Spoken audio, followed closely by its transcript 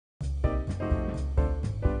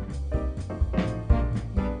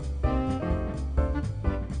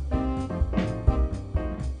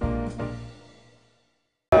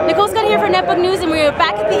here for Netbook News, and we're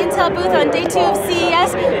back at the Intel booth on day 2 of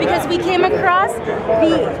CES because we came across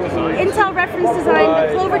the Intel reference design,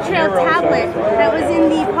 the Clover Trail tablet that was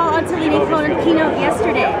in the Paul Antonelli keynote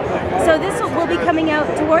yesterday. So this will be coming out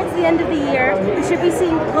towards the end of the year. We should be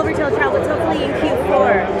seeing Clover Trail tablets hopefully in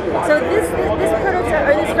Q4. So this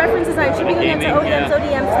prototype, or this reference design, should be going out to OEMs,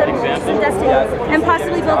 ODMs, some testing, and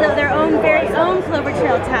possibly build out their very own Clover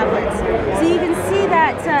Trail tablets. So you can see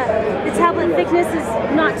that the tablet thickness is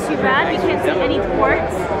not too bad. You can't see any ports,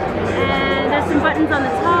 and there's some buttons on the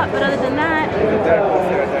top, but other than that,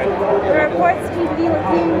 there are ports. Can you give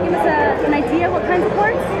us an idea what kinds of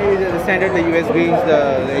ports? The standard, the USBs,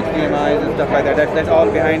 the HDMIs and stuff like that. That's all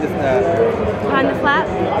behind this. Behind the flap?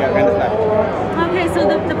 Yeah, behind the flap. Okay, so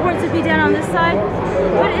the ports would be down on this side.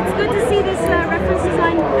 But it's good to see this reference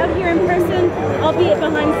design out here in person, albeit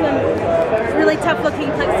behind some really tough-looking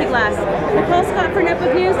plexiglass. Nicole Scott for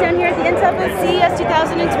Netbook News down here at the Intel booth, CES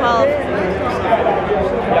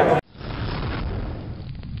 2012.